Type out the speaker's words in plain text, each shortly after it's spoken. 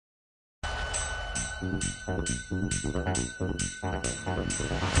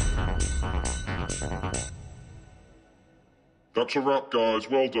That's a wrap, guys.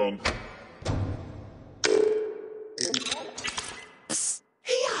 Well done. Psst,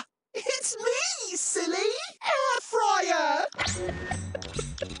 here! It's me, silly! Air fryer!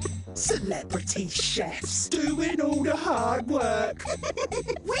 Celebrity chefs doing all the hard work.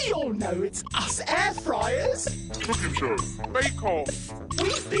 We all know it's us air fryers. Cooking show. Bake Off.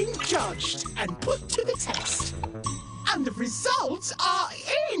 We've been judged and put to the test. And the results are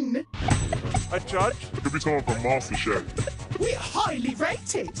in. A judge. It could be someone from MasterChef. We're highly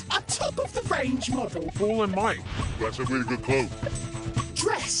rated. A top-of-the-range model. Paul and Mike. That's a really good clothes.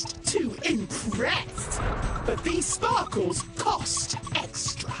 Dressed to impress. But these sparkles cost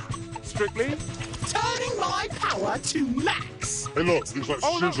extra. Strictly. Turning my power to max. Hey, look, there's like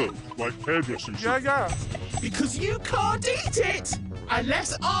Oh, no. scissors, like hairdressing Yeah, scissors. yeah. Because you can't eat it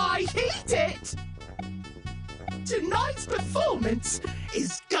unless I heat it. Tonight's performance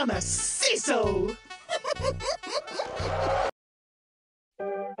is gonna sizzle.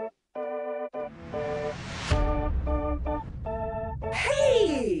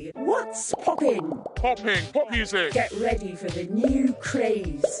 Hey, what's poppin'? Popping. Pop music. Get ready for the new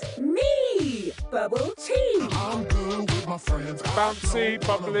craze. Me, bubble tea. I'm good with my friends. Bouncy,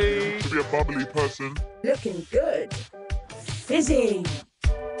 bubbly. To be a bubbly person. Looking good. Fizzing.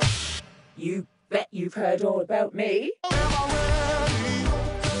 You bet you've heard all about me.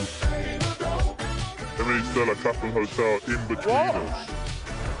 Emily Stella Clapham Hotel in between What? us.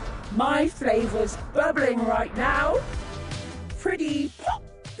 My flavour's bubbling right now. Pretty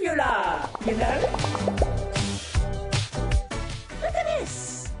popular, you know? Look at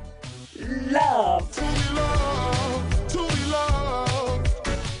this. Love. To be loved.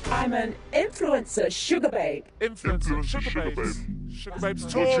 I'm an influencer sugar babe. Influencer. Sugar Sugar Babes. Babe. Sugar Babes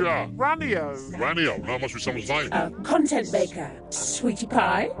What's tour. your- Ranio. Ranio, that must be someone's name. A content maker, sweetie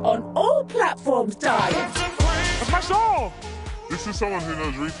pie, on all platforms, darling. That's my song. This is someone who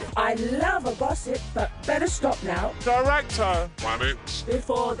knows Rita. I love a gossip, but better stop now Director. Planet.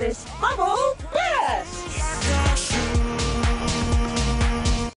 before this bubble bursts.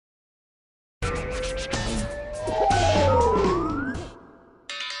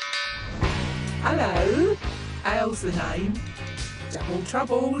 Hello, how's the name? Double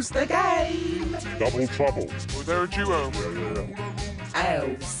Trouble's the game. Double Trouble. Oh, they're a duo.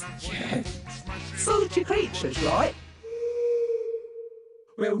 Elves. Salty creatures, right?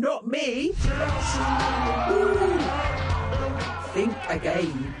 Well, not me. Ooh. Think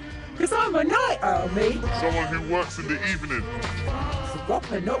again. Because I'm a night owl, me. Someone who works in the evening.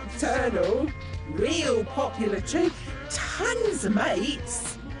 Proper nocturnal. Real popular too. Tons of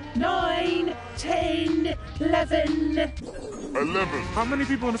mates. 9, 10, 11. 11. How many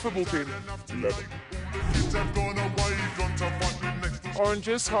people in a football team? 11.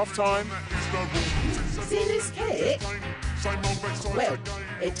 Oranges, half time. See this cake? Well,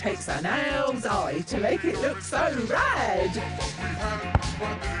 it takes an owl's eye to make it look so rad.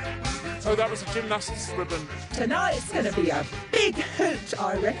 Oh, that was a gymnastics ribbon. Tonight's gonna be a big hoot,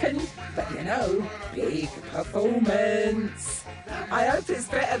 I reckon. But you know, big performance. I hope it's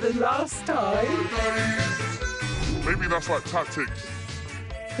better than last time. Maybe that's like tactics.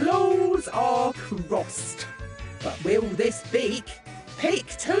 Claws are crossed. But will this beak peak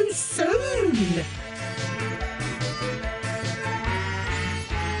too soon?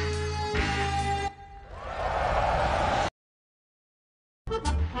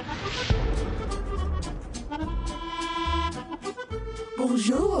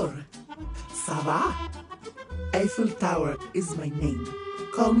 Bonjour. Ça va? Eiffel Tower is my name.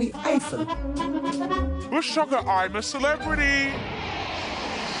 Call me Eiffel. Bush Sugar, I'm a celebrity.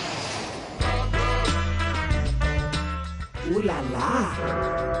 Ooh la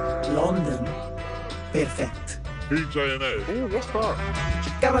la. London. Perfect. PJ&A. Oh, what's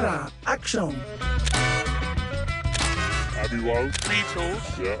that? Camera, action. Abbey Road.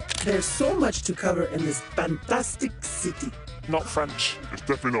 Beatles. Yeah. There's so much to cover in this fantastic city. Not French. It's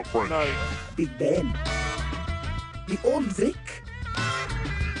definitely not French. No. Big Ben. The Old Vic.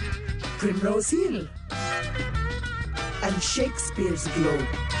 Primrose Hill. And Shakespeare's Globe.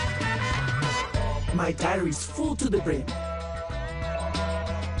 My diary's full to the brim.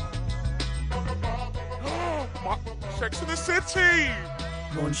 Sex in the City.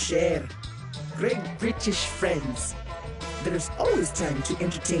 Mon cher. Great British friends. There's always time to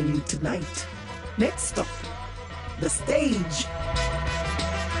entertain you tonight. Next stop, the stage.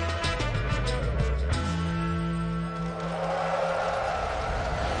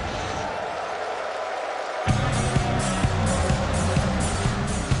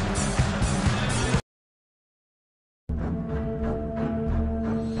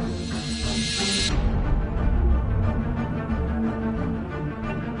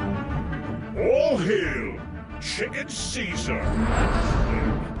 chicken Caesar.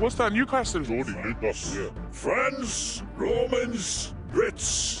 What's that, Newcastle? Jordy Lucas, yeah. Friends, Romans,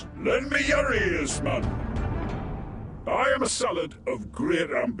 Brits, lend me your ears, man. I am a salad of great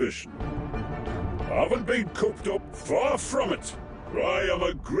ambition. I haven't been cooked up, far from it. I am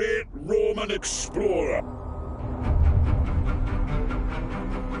a great Roman explorer.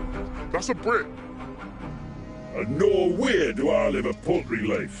 That's a Brit. And no way do I live a poultry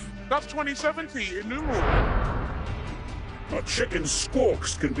life. That's 2070 in numeral. My chicken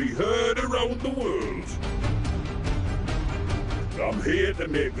squawks can be heard around the world. I'm here to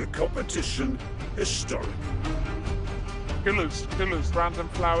make the competition historic. Killers, random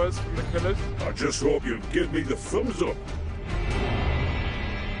flowers from the Killers. I just hope you'll give me the thumbs up.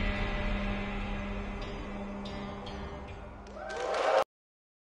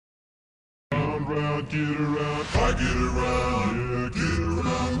 Round, get around, I get around, yeah, get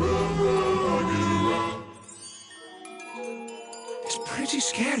around, round, I get around. It's pretty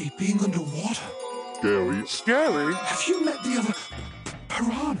scary being underwater. Scary. Scary? Have you met the other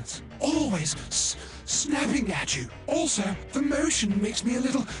piranhas? Always snapping at you. Also, the motion makes me a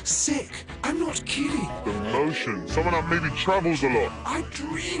little sick. I'm not kidding. The motion. Someone that maybe travels a lot. I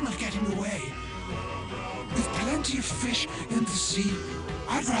dream of getting away. With plenty of fish in the sea,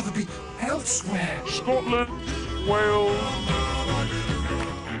 I'd rather be elsewhere. Scotland, Wales.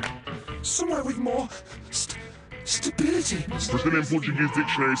 Somewhere with more stability. Brazilian Portuguese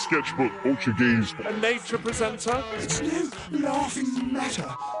dictionary sketchbook, Portuguese. A nature presenter. It's no laughing matter.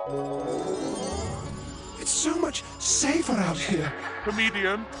 It's so much safer out here.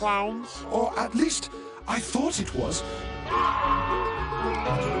 Comedian, clowns. Or at least, I thought it was.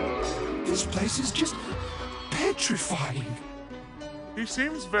 This place is just petrifying. He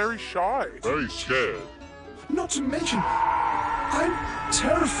seems very shy. Very scared. Not to mention, I'm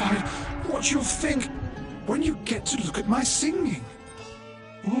terrified what you'll think when you get to look at my singing.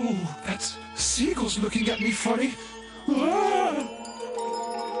 Ooh, that's seagulls looking at me funny. Ah!